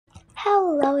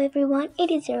Hello everyone, it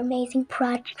is your amazing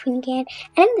Prodigy Queen again,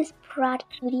 and in this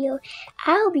Prodigy video,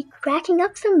 I'll be cracking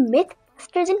up some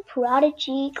Mythbusters and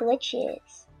Prodigy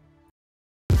glitches.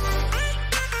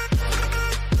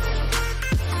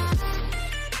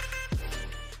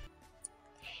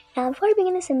 Now before we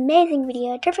begin this amazing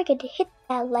video, don't forget to hit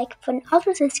that like button,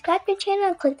 also subscribe to the channel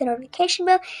and click the notification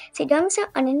bell so you don't miss out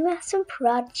on any awesome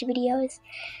Prodigy videos.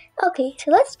 Okay,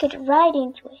 so let's get right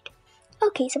into it.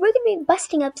 Okay, so we're going to be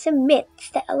busting up some myths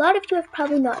that a lot of you have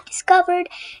probably not discovered,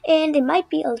 and they might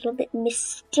be a little bit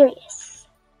mysterious.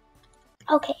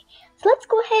 Okay, so let's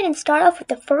go ahead and start off with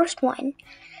the first one.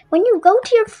 When you go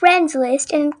to your friends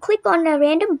list and click on a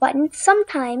random button,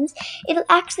 sometimes it'll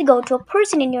actually go to a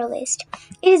person in your list.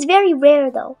 It is very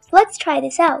rare though. So let's try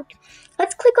this out.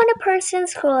 Let's click on a person,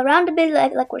 scroll around a bit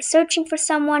like we're searching for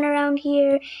someone around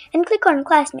here, and click on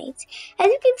classmates. As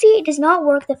you can see, it does not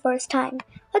work the first time.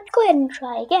 Let's go ahead and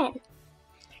try again.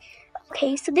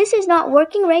 Okay, so this is not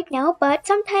working right now, but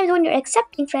sometimes when you're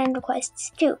accepting friend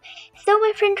requests too. So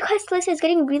my friend request list is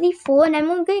getting really full, and I'm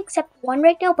only going to accept one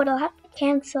right now, but I'll have to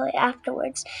cancel it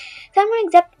afterwards. So I'm going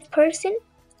to accept this person,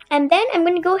 and then I'm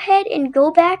going to go ahead and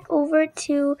go back over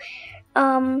to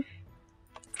a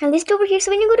list over here.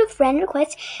 So when you go to friend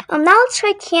requests, now let's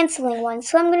try canceling one.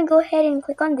 So I'm going to go ahead and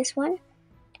click on this one.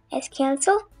 Yes,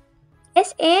 cancel.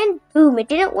 Yes, and boom, it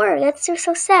didn't work. That's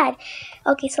so sad.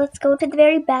 Okay, so let's go to the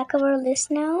very back of our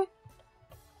list now.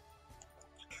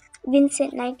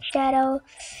 Vincent Night Shadow.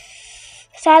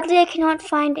 Sadly, I cannot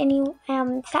find any.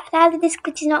 Sadly, this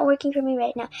glitch is not working for me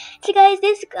right now. So, guys,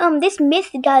 this myth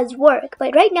does work,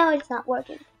 but right now it's not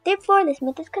working. Therefore, this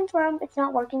myth is confirmed. It's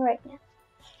not working right now.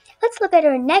 Let's look at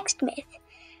our next myth.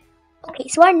 Okay,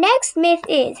 so our next myth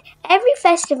is, every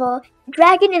festival, the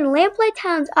dragon in Lamplight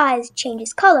Town's eyes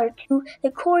changes color to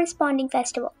the corresponding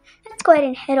festival. Let's go ahead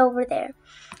and head over there.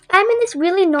 I'm in this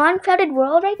really non-crowded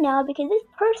world right now because this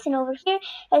person over here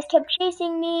has kept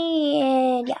chasing me,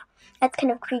 and yeah, that's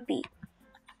kind of creepy.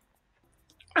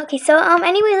 Okay, so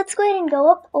anyway, let's go ahead and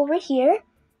go up over here.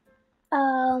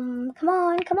 Come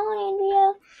on,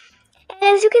 Andrea.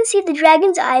 And as you can see, the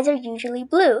dragon's eyes are usually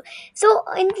blue. So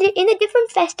in the different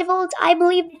festivals, I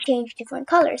believe they change different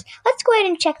colors. Let's go ahead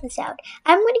and check this out.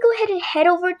 I'm going to go ahead and head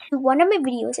over to one of my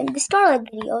videos, and the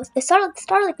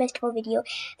Starlight Festival video.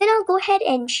 Then I'll go ahead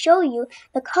and show you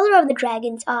the color of the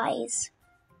dragon's eyes.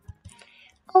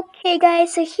 Okay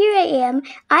guys, so here I am.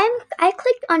 I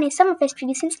clicked on a Summerfest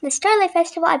video. Since the Starlight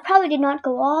Festival, I probably did not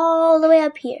go all the way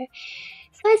up here.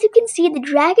 So as you can see, the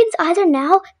dragon's eyes are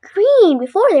now green.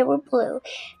 Before they were blue.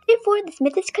 Therefore, this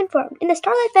myth is confirmed. In the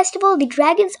Starlight Festival, the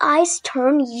dragon's eyes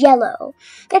turn yellow.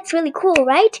 That's really cool,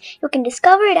 right? You can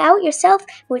discover it out yourself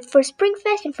for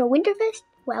Springfest and for Winterfest.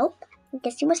 Well, I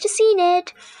guess you must have seen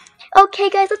it. Okay,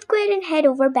 guys, let's go ahead and head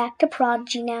over back to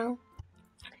Prodigy now.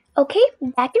 Okay,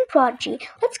 back in Prodigy.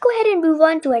 Let's go ahead and move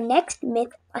on to our next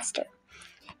Mythbuster.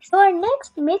 So our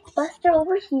next Mythbuster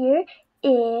over here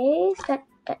is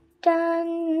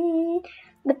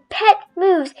the pet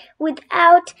moves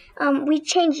without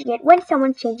rechanging it when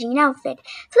someone's changing an outfit.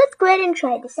 So let's go ahead and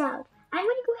try this out. I'm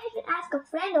going to go ahead and ask a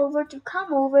friend over to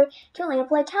come over to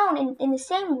Lamplight Town in the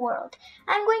same world.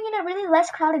 I'm going in a really less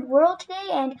crowded world today,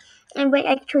 and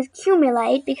I chose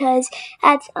Cumulite because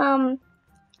that's a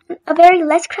very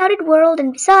less crowded world,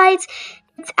 and besides,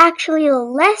 it's actually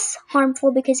less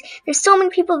harmful because there's so many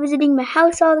people visiting my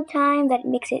house all the time that it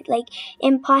makes it like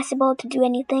impossible to do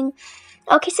anything.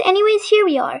 Okay, so anyways, here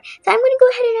we are. So I'm going to go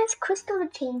ahead and ask Crystal to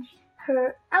change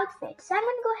her outfit. So I'm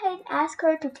going to go ahead and ask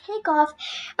her to take off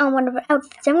one of her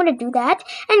outfits. I'm going to do that.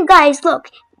 And guys, look,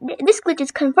 this glitch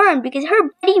is confirmed because her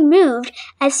body moved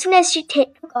as soon as she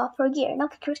took off her gear. Now,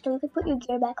 Crystal, you can put your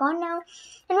gear back on now.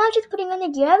 And while she's putting on the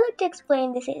gear, I'd like to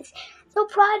explain this is. So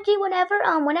Prodigy, whenever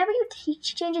you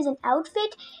changes an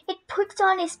outfit, it puts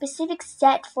on a specific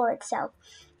set for itself.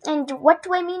 And what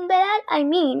do I mean by that? I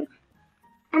mean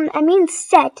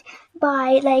set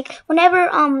by like whenever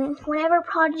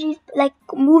Prodigy like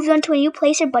moves on to a new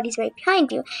place, her buddy's right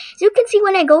behind you. So you can see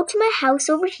when I go to my house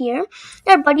over here,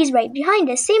 our buddy's right behind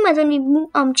us. Same as when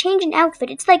we change an outfit,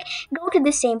 it's like go to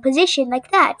the same position like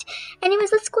that.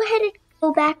 Anyways, let's go ahead and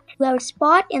go back to our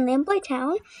spot in Lamplight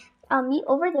Town. Meet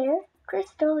over there.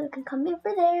 Crystal, you can come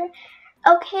over there.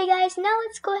 Okay guys, now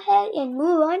let's go ahead and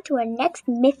move on to our next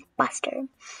Mythbuster.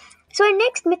 So our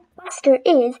next Mythbuster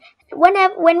is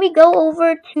when we go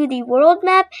over to the world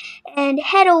map and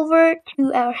head over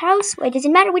to our house, it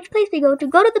doesn't matter which place we go to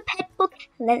the pet book,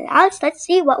 and then let's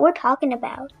see what we're talking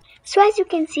about. So as you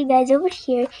can see, guys, over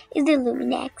here is the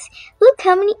Luminex. Look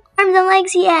how many arms and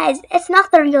legs he has. It's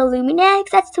not the real Luminex.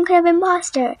 That's some kind of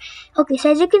imposter. Okay, so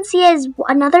as you can see, he has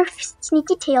another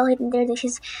sneaky tail hidden there. This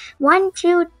is 1,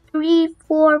 2, 3,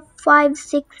 4, 5,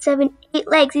 6, 7, 8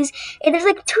 legs. There's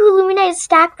like 2 Luminex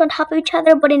stacked on top of each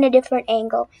other, but in a different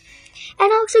angle.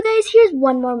 And also, guys, here's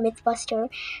one more Mythbuster.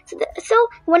 So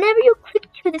whenever you click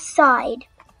to the side,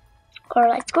 or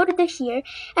let's go to the here,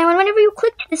 and whenever you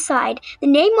click to the side, the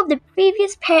name of the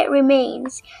previous pet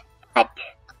remains, but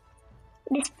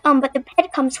the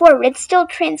pet comes forward. It's still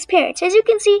transparent. So as you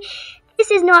can see,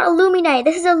 this is not a Luminite,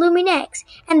 this is a Luminex,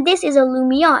 and this is a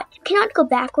Lumiot. You cannot go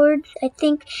backwards, I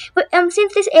think, but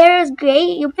since this arrow is gray,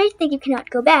 you might think you cannot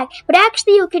go back, but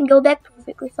actually you can go back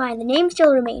perfectly fine. The name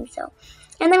still remains so.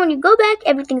 And then when you go back,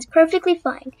 everything's perfectly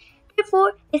fine.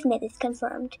 Therefore, this myth is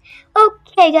confirmed.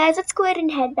 Okay, guys, let's go ahead and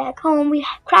head back home. We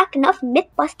cracked enough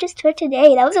Mythbusters for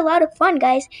today. That was a lot of fun,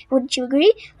 guys. Wouldn't you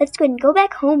agree? Let's go ahead and go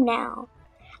back home now.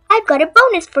 I've got a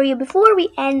bonus for you before we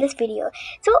end this video.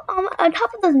 So, on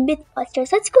top of those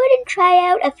Mythbusters, let's go ahead and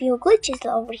try out a few glitches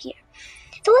over here.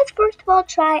 So, let's first of all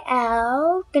try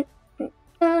out the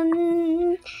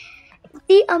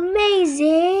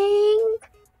amazing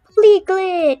plea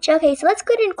glitch. Okay, so let's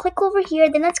go ahead and click over here,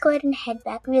 then let's go ahead and head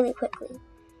back really quickly.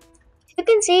 You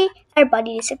can see our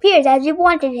buddy disappears as we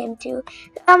wanted him to.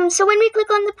 So when we click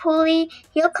on the pulley,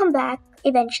 he'll come back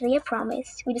eventually, I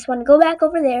promise. We just want to go back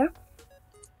over there.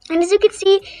 And as you can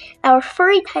see, our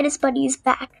furry Titus buddy is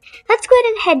back. Let's go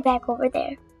ahead and head back over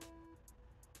there.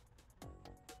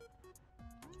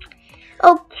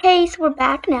 Okay, so we're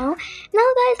back now. Now,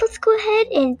 guys, let's go ahead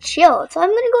and chill. So I'm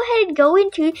gonna go ahead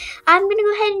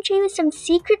and show you some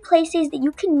secret places that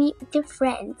you can meet with your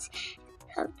friends.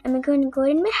 I'm going to go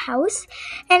in my house,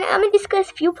 and I'm going to discuss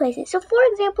a few places. So, for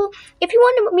example, if you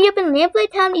want to meet up in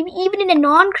Lamplight Town, even in a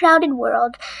non-crowded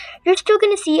world, you're still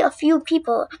going to see a few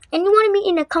people, and you want to meet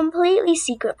in a completely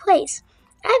secret place.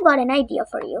 I've got an idea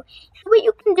for you. What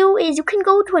you can do is you can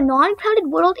go to a non-crowded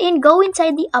world and go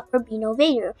inside the Upper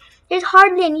Beanovator. There's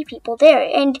hardly any people there,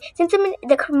 and since I'm in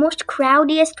the most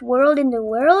crowdiest world in the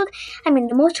world, the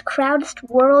most crowdest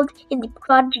world in the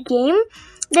Prodigy game,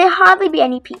 there'll hardly be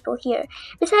any people here.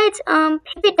 Besides,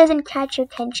 Pivot doesn't catch your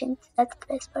attention. That's the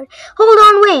best part. Hold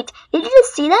on, wait! Did you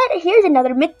just see that? Here's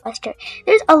another Mythbuster.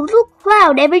 There's a little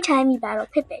cloud every time you battle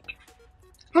Pivot.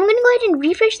 I'm going to go ahead and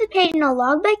refresh the page and I'll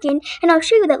log back in and I'll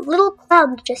show you that little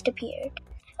cloud that just appeared.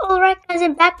 Alright guys,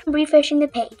 I'm back from refreshing the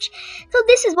page. So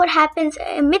this is what happens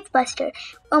in Mythbuster.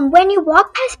 When you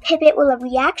walk past Pipit, will a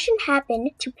reaction happen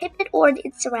to Pipit or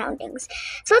its surroundings?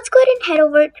 So let's go ahead and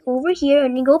head over here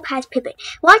and go past Pipit.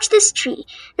 Watch this tree.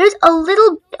 There's a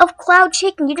little bit of cloud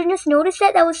shaking. You didn't just notice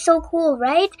that? That was so cool,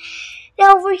 right?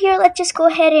 Now over here, let's just go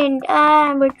ahead and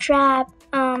we're trapped.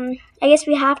 I guess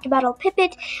we have to battle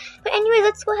Pipit. But anyway,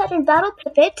 let's go ahead and battle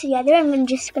Pipit together. I'm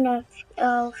just gonna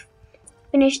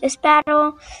finish this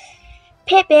battle.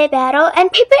 Pipit battle.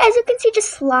 And Pipit, as you can see,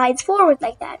 just slides forward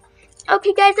like that.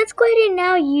 Okay, guys, let's go ahead and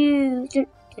now use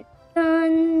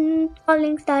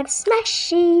falling star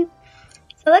smashy.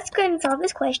 So let's go ahead and solve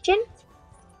this question.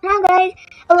 Now, guys,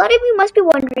 a lot of you must be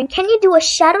wondering, can you do a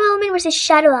Shadow Element versus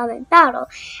Shadow Element battle?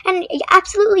 And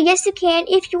absolutely, yes, you can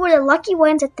if you were the lucky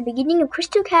ones at the beginning of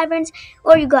Crystal Caverns,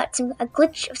 or you got a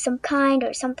glitch of some kind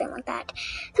or something like that.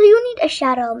 So you need a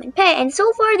Shadow Element pet, and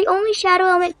so far the only Shadow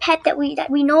Element pet that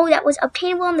we know that was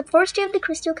obtainable on the first day of the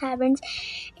Crystal Caverns,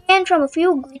 and from a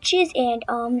few glitches, and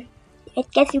I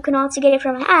guess you can also get it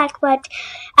from a hack, but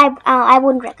I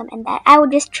wouldn't recommend that. I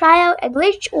would just try out a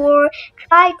glitch or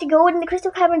try to go in the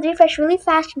Crystal Caverns, refresh really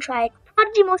fast and try it.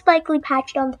 Prodigy most likely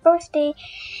patched on the first day.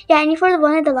 Yeah, and if you're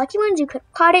one of the lucky ones, you could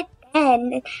have caught it.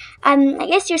 And I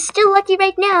guess you're still lucky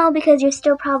right now because you're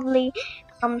still probably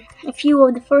a few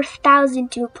of the first 1,000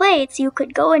 to play it, so you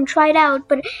could go and try it out.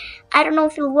 But I don't know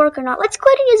if it'll work or not. Let's go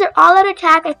ahead and use our all-out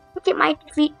attack. I think it might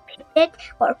defeat Pipit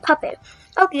or Puppet.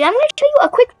 Okay, I'm going to show you a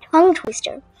quick tongue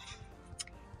twister.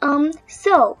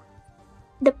 So,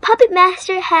 the Puppet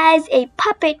Master has a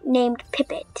puppet named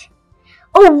Pipit.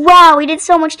 Oh wow, he did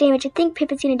so much damage. I think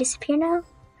Pipit's going to disappear now.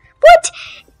 What?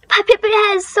 Pipit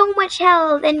has so much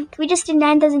health, and we just did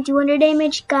 9,200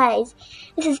 damage. Guys,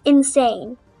 this is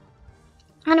insane.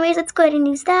 Anyways, let's go ahead and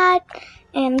use that,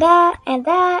 and that, and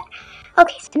that.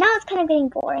 Okay, so now it's kind of getting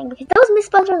boring because those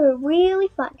Mythbusters are really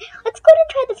fun. Let's go ahead and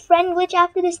try the friend glitch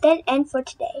after this, then end for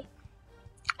today.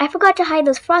 I forgot to hide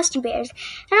those frosty bears.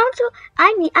 And also,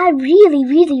 I really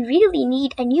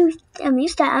need a new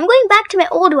style. I'm going back to my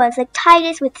old ones, like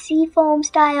Titus with seafoam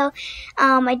style.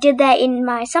 I did that in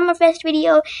my Summerfest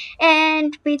video.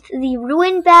 And with the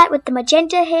ruined bat with the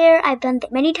magenta hair, I've done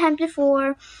that many times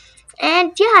before.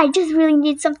 And yeah, I just really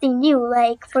need something new.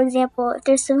 Like, for example, if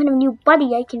there's some kind of new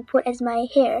buddy I can put as my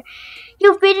hair.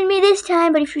 You've beaten me this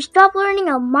time, but if you stop learning,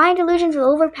 our mind illusions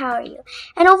will overpower you.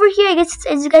 And over here, I guess,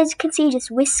 as you guys can see, it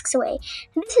just whisks away.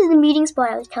 And this is the meeting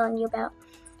spot I was telling you about.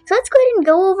 So let's go ahead and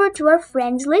go over to our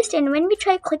friends list. And when we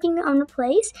try clicking on the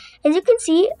place, as you can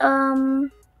see, hold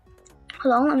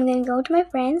on, I'm going to go to my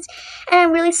friends. And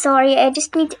I'm really sorry, I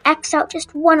just need to X out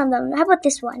just one of them. How about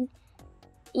this one?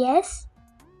 Yes?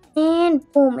 And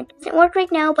boom, it doesn't work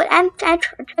right now, but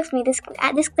trust me, this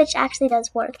glitch actually does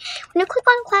work. When you click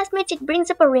on classmates, it brings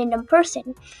up a random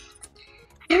person.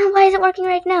 I don't know why it's not working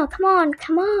right now. Come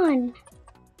on.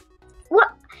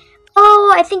 What?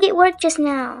 Oh, I think it worked just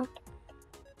now.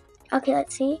 Okay,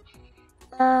 let's see.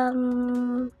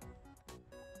 Oh.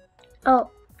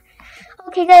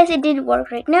 Okay, guys, it did work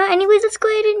right now. Anyways, let's go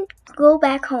ahead and go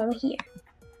back home here.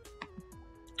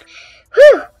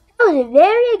 Whew! That was a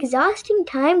very exhausting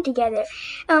time together.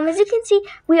 As you can see,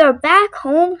 we are back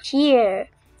home here.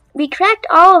 We cracked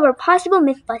all of our possible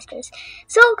Mythbusters.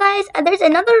 So guys, there's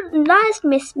another last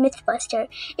Mythbuster.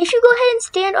 If you go ahead and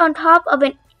stand on top of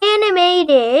an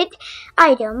animated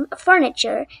item,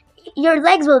 furniture, your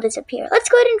legs will disappear. Let's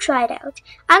go ahead and try it out.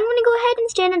 I'm going to go ahead and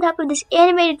stand on top of this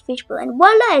animated fishbowl. And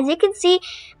voila, as you can see,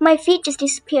 my feet just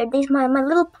disappeared. My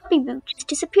little puppy boot just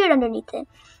disappeared underneath it.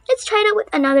 Let's try it out with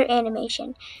another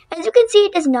animation. As you can see,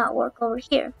 it does not work over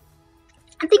here.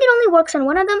 I think it only works on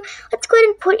one of them. Let's go ahead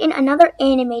and put in another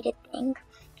animated thing.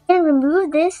 I'm going to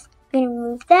remove this. I'm going to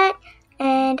remove that.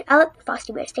 And I'll let the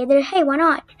Frosty Bear stay there. Hey, why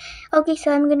not? Okay,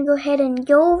 so I'm going to go ahead and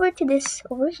go over to this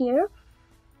over here.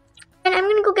 And I'm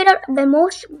going to go get out the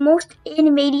most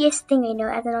animatiest thing I know.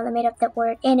 I don't know, I made up that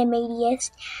word, animatiest.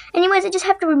 Anyways, I just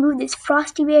have to remove this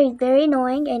Frosty Bear. He's very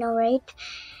annoying, I know, right?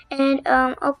 And,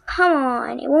 oh, come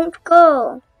on. It won't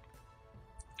go.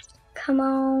 Come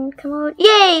on.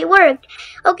 Yay, it worked.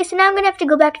 Okay, so now I'm going to have to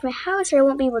go back to my house or I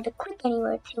won't be able to click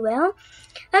anywhere too well.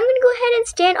 I'm going to go ahead and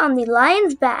stand on the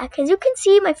lion's back. As you can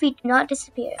see, my feet do not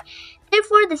disappear.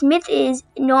 Therefore, this myth is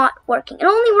not working. It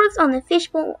only works on the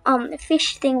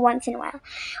fish thing once in a while.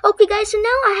 Okay, guys, so now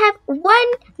I have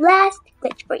one last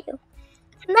glitch for you.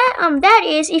 And that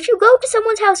is, if you go to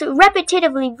someone's house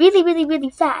repetitively, really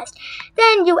fast,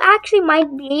 then you actually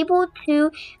might be able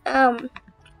to,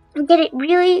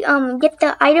 get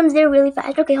the items there really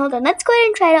fast. Okay, hold on. Let's go ahead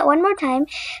and try it out one more time.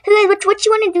 So guys, what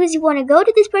you want to do is you want to go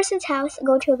to this person's house,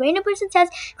 go to a random person's house,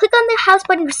 click on their house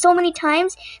button so many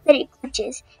times that it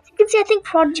glitches. So you can see, I think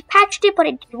Prodigy patched it, but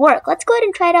it did work. Let's go ahead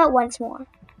and try it out once more.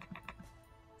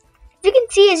 As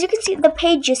you can see, the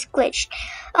page just glitched.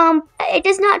 It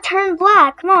does not turn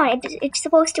black. Come on, it's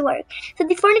supposed to work. So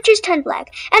the furniture's turned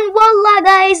black. And voila,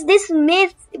 guys, this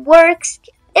myth works.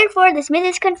 Therefore, this myth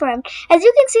is confirmed. As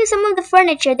you can see, some of the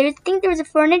furniture, I think there was a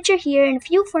furniture here and a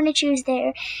few furnitures there.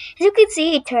 As you can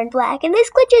see, it turned black. And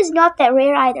this glitch is not that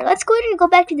rare either. Let's go ahead and go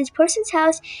back to this person's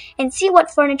house and see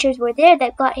what furnitures were there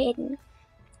that got hidden.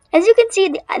 As you can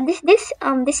see,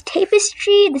 this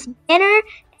tapestry, this banner,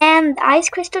 and the ice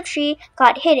crystal tree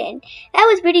got hidden. That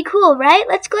was pretty cool, right?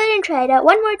 Let's go ahead and try it out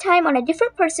one more time on a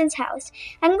different person's house.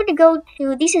 I'm going to go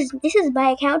to, this is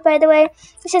my account, by the way.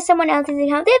 This is someone else's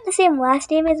account. They have the same last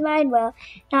name as mine. Well,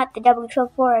 not the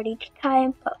W12 at each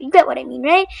time, but you get what I mean,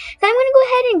 right? So I'm going to go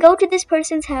ahead and go to this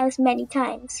person's house many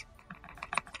times.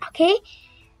 Okay?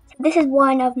 So this is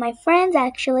one of my friends,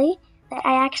 actually, that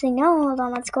I actually know. Hold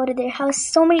on, let's go to their house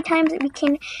so many times that we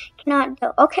cannot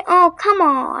go. Okay, oh, come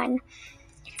on.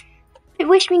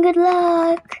 Wish me good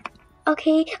luck.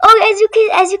 Okay. Oh,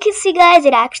 as you can see, guys,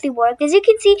 it actually worked. As you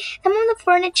can see, some of the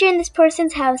furniture in this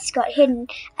person's house got hidden.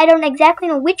 I don't exactly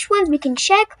know which ones. We can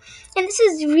check. And this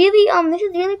is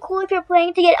really cool if you're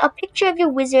planning to get a picture of your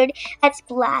wizard that's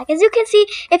black. As you can see,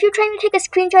 if you're trying to take a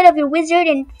screenshot of your wizard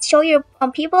and show your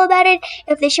people about it,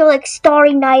 if they show like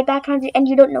Starry Night backgrounds and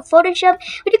you don't know Photoshop,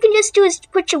 what you can just do is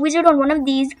put your wizard on one of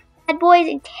these bad boys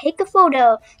and take a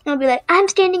photo. And it'll be like, I'm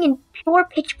standing in pure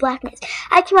pitch blackness.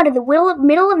 I came out of the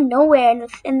middle of nowhere,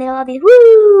 and they'll all be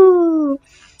woo.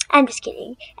 I'm just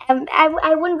kidding.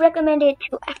 I wouldn't recommend it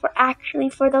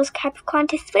for those type of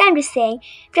contests, but I'm just saying,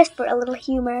 just for a little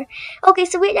humor. Okay,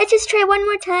 so wait, let's just try one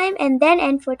more time and then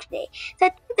end for today. So I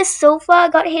think the sofa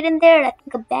got hidden there, I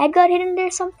think a bag got hidden there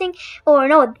or something. Or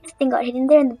no, this thing got hidden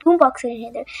there and the boombox got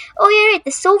hidden there. Oh yeah, right,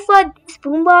 the sofa, this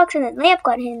boombox, and the lamp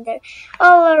got hidden there.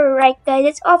 Alright guys,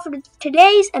 that's all for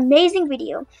today's amazing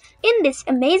video. In this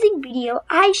amazing video,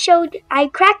 I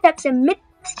cracked up some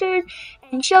Mythbusters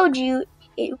and showed you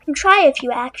can try a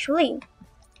few actually.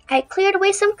 I cleared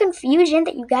away some confusion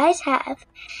that you guys have.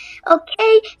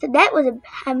 Okay, so that was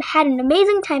had an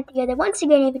amazing time together. Once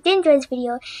again, if you did enjoy this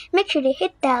video, make sure to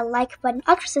hit that like button.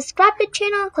 Also, subscribe to the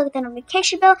channel and click the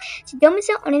notification bell so you don't miss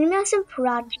out on any awesome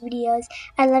Prodigy videos.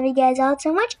 I love you guys all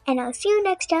so much, and I'll see you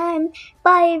next time.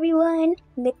 Bye, everyone.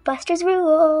 Mythbusters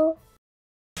rule.